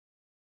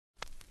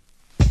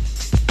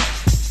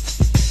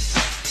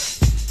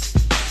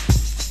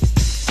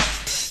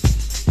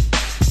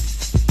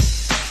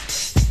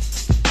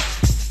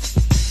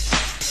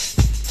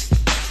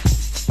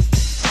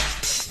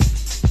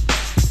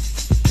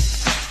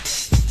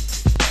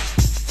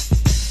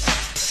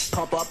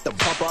pump up, the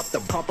pump up, the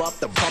pump up,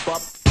 the pump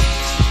up.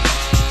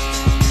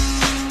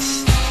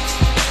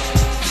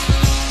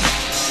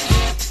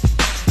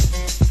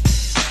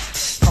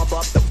 Pump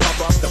up, the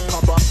pump up, the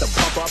pump up, the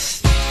pump up.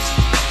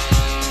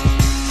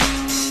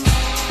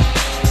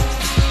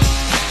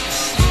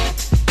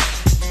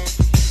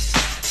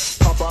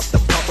 Pump up, the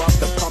pump up,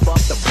 the pump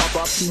up, the pump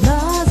up.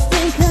 Lost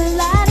in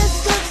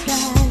kaleidoscope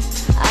skies,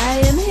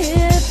 I am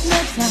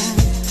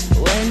hypnotized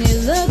when you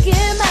look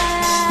in my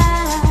eyes.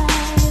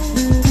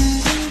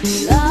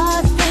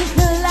 Lost in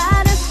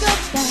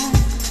kaleidoscope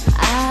skies,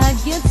 I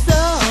get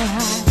so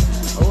high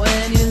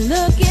when you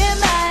look in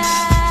my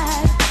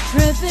eyes,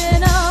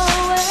 tripping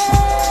away.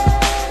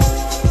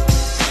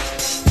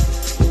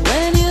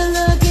 When you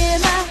look in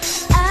my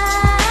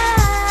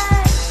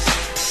eyes,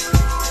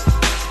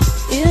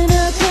 in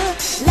a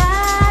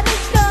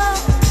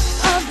kaleidoscope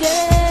of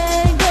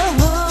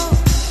jangle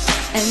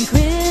and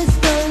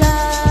crystal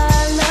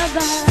lullabies.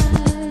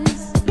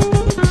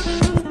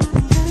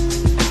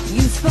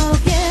 You've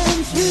spoken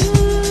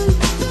truth,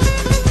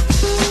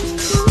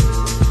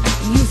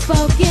 you've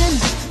spoken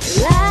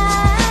lies.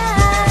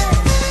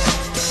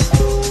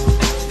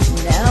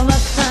 Now I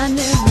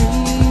finally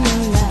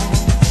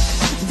realize,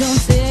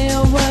 don't say a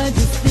word,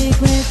 just speak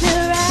with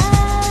your eyes.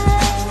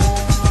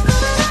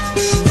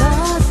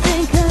 Lost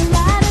in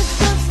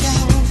kaleidoscope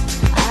skies,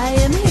 I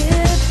am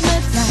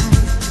hypnotized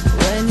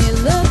when you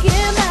look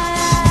in my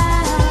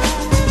eyes.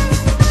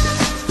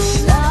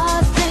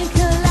 Lost in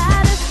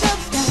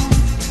kaleidoscope skies,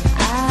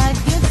 I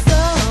get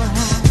so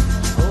high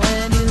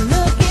when you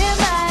look in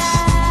my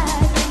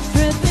eyes,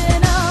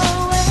 tripping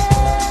away.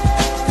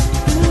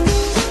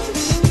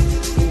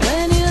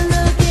 When you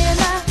look in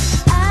my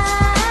eyes,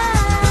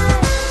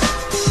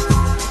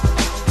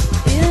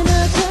 in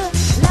a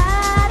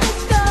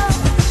kaleidoscope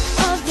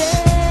of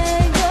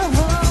jangle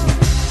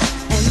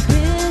and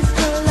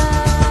crystal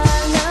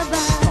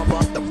lullabies. Pump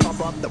up, the pump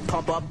up, the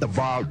pump up, the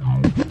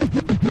volume.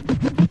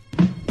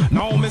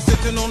 Now me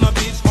sitting on the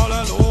beach all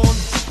alone,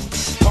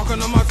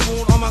 talking on my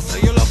phone on my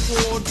cellular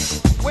phone.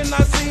 When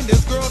I seen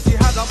this girl, she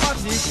had a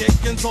body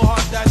kicking so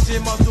hard that she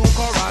must do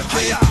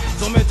karate.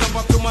 So me jump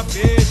up to my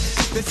feet.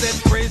 They said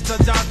praise the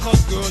Jah,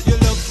 'cause girl you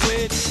look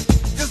sweet.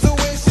 Just the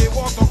way she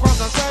walked across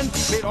the sand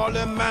made all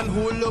them men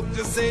who looked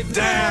to say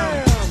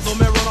damn. So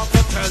me run up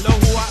to tell her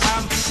who I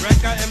am.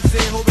 Rekka MC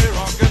who be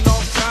rocking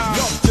up jam.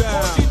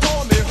 Oh, she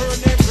told me her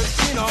name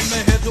Christina. Me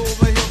head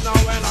over heels now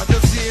and I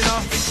just seen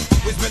her.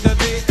 We spent the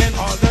day and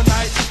all the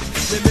night.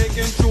 They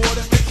making sure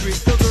that they treat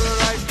the girl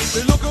right.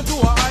 They look into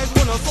her eyes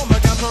when her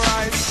stomach got her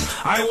eyes.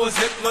 I was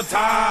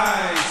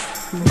hypnotized.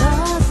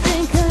 Lost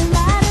in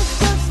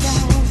kaleidoscope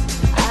skies,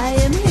 I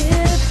am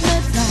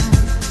hypnotized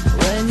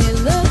when you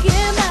look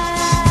in my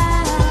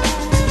eyes.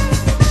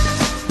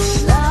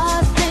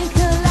 Lost in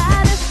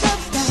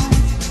kaleidoscope skies,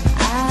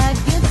 I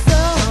get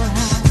so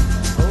high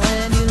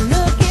when you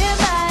look in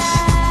my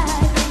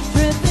eyes,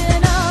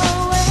 tripping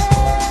away.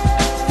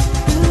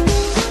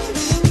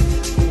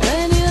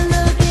 When you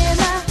look in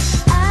my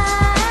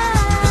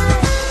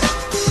eyes,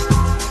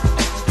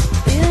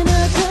 in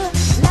a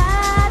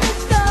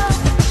kaleidoscope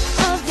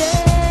of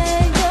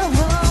jangle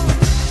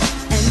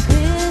and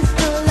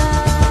crystal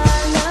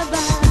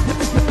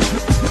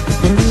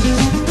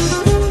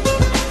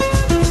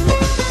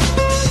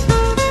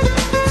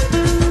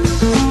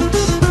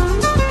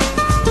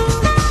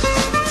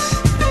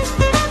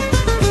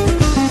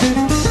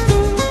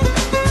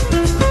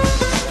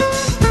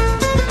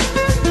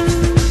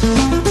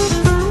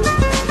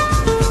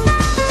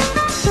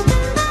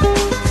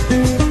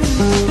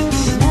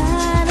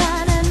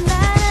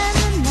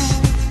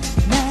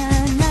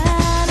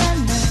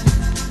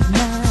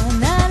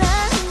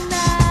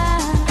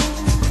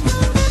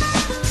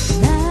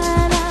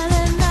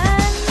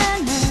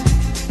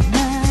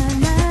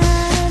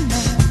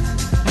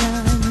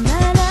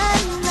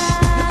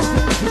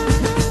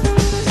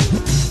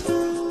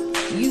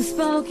You've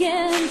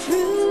spoken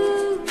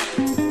truth,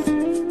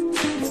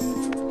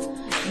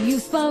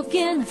 you've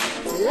spoken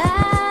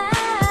lies.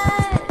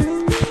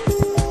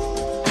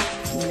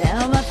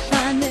 Now I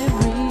finally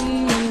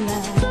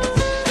realize,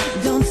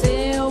 don't say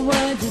a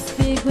word, just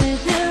speak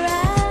with your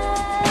eyes.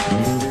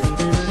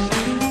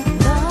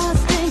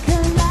 Lost in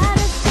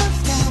kaleidoscope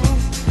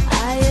skies,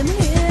 I am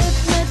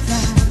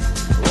hypnotized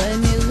when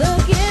you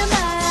look in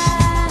my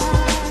eyes.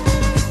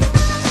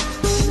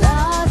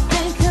 Lost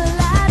in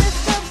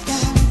kaleidoscope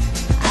skies,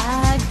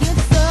 I get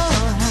so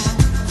high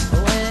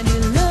when you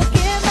look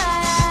in my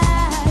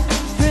eyes,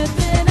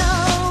 tripping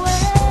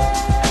away.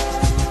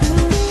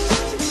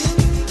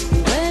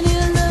 When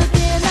you look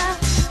in my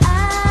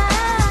eyes,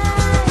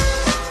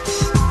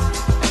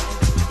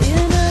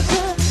 in a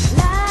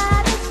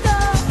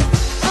kaleidoscope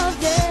of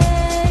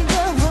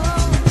jangle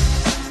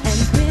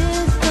and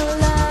crystal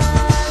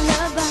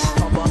lullabies.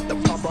 Pump up, the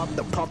pump up,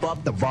 the pump up,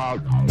 the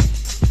volume.